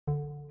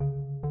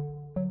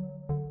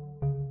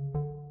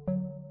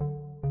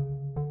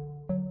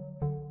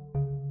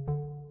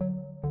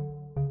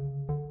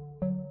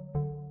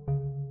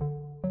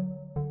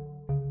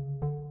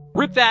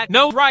rip that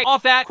nose right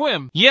off that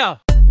quim. Yeah,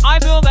 I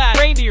feel that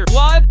reindeer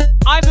blood.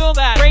 I feel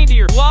that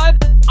reindeer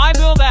blood. I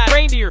feel that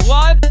reindeer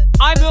blood.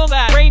 I feel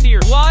that reindeer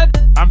blood.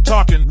 I'm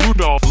talking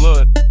Rudolph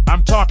blood.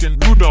 I'm talking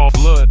Rudolph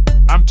blood.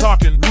 I'm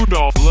talking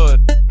Rudolph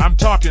blood. I'm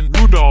talking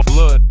Rudolph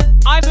blood.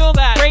 I feel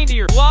that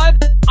reindeer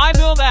blood. I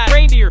feel that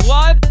reindeer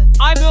blood.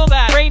 I feel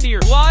that reindeer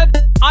blood.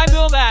 I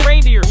feel that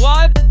reindeer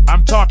blood.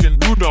 I'm talking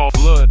Rudolph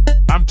blood.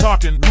 I'm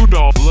talking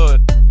Rudolph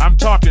blood. I'm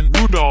talking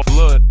Rudolph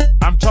blood.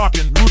 I'm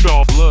talking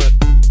Rudolph blood.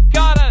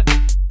 Got a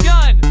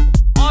gun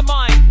on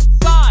my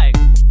side.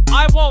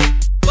 I won't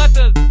let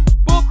the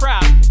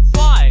bullcrap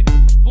slide.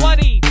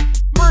 Bloody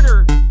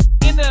murder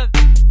in the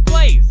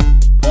place.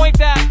 Point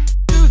that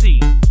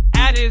Uzi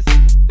at his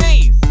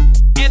face.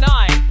 And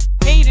I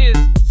hate his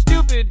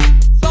stupid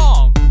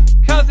song.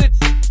 Cause it's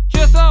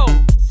just so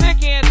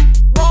sick and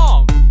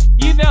wrong.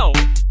 You know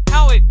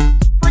how it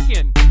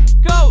frickin'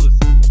 goes.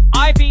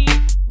 I be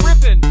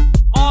ripping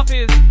off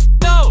his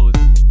nose.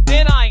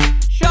 Then I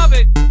shove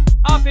it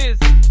up his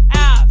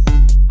ass.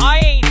 I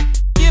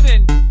ain't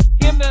giving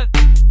him the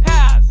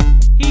pass.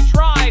 He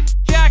tried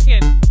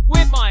jacking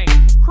with my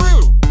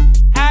crew.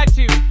 Had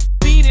to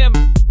beat him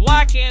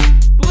black and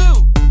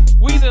blue.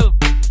 We the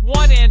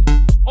one and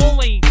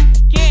only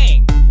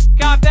gang.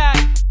 Got that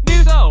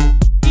news, oh,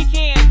 he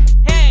can't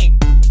hang.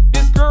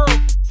 This girl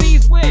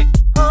sees with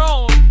her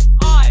own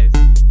eyes.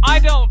 I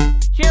don't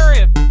care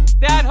if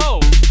that hoe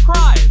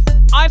cries.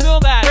 I feel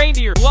that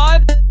reindeer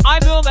blood. I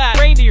feel that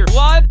reindeer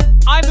blood.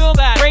 I feel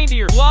that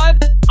reindeer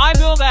blood. I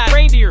feel that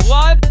reindeer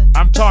blood.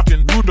 I'm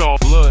talking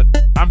Rudolph blood.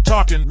 I'm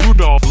talking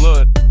Rudolph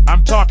blood.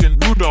 I'm talking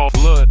Rudolph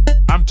blood.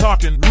 I'm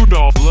talking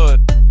Rudolph blood.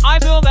 I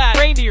feel that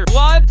reindeer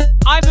blood.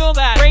 I feel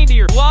that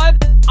reindeer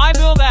blood. I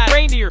feel that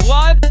reindeer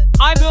blood.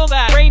 I feel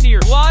that reindeer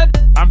blood.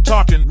 I'm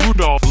talking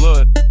Rudolph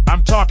blood.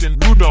 I'm talking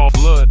Rudolph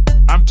blood.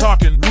 I'm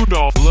talking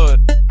Rudolph blood.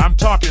 I'm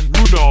talking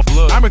Rudolph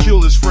blood. I'ma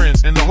kill his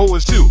friends and the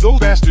hoes too. Those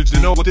bastards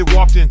didn't know what they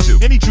walked into.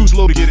 Any juice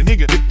low to get a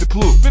nigga, hit the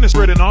clue. Finna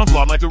spread an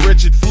onslaught like the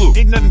wretched flu.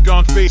 Ain't nothing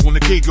gone phase when the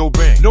K go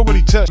bang.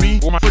 Nobody touch me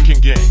or my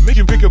freaking gang. Make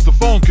him pick up the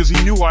phone cause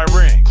he knew I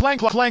rang. Clang,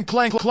 clang,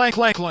 clang, clang,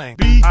 clang, clang.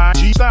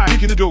 B-I-G style,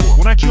 kick in the door.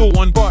 When I kill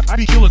one buck, I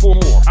be killing 4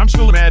 more. I'm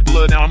spilling mad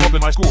blood, now I'm up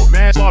in my score.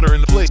 Mad slaughter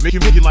in the place, make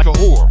him hit it like a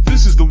whore.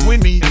 This is the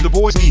win me and the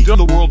boys need. Done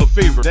the world a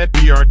favor, that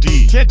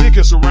BRD. Can't dick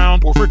us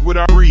around or frick with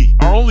our breed.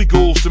 Our only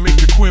goal's to make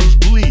the quims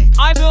bleed.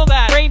 I feel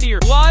that reindeer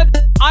blood.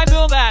 I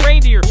feel that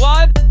reindeer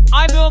blood.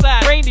 I feel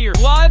that reindeer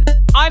blood.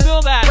 I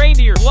feel that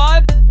reindeer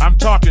blood. I'm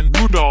talking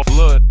Rudolph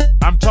blood.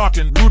 I'm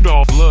talking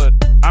Rudolph blood.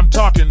 I'm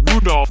talking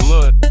Rudolph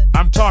blood.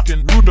 I'm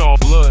talking Rudolph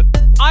blood.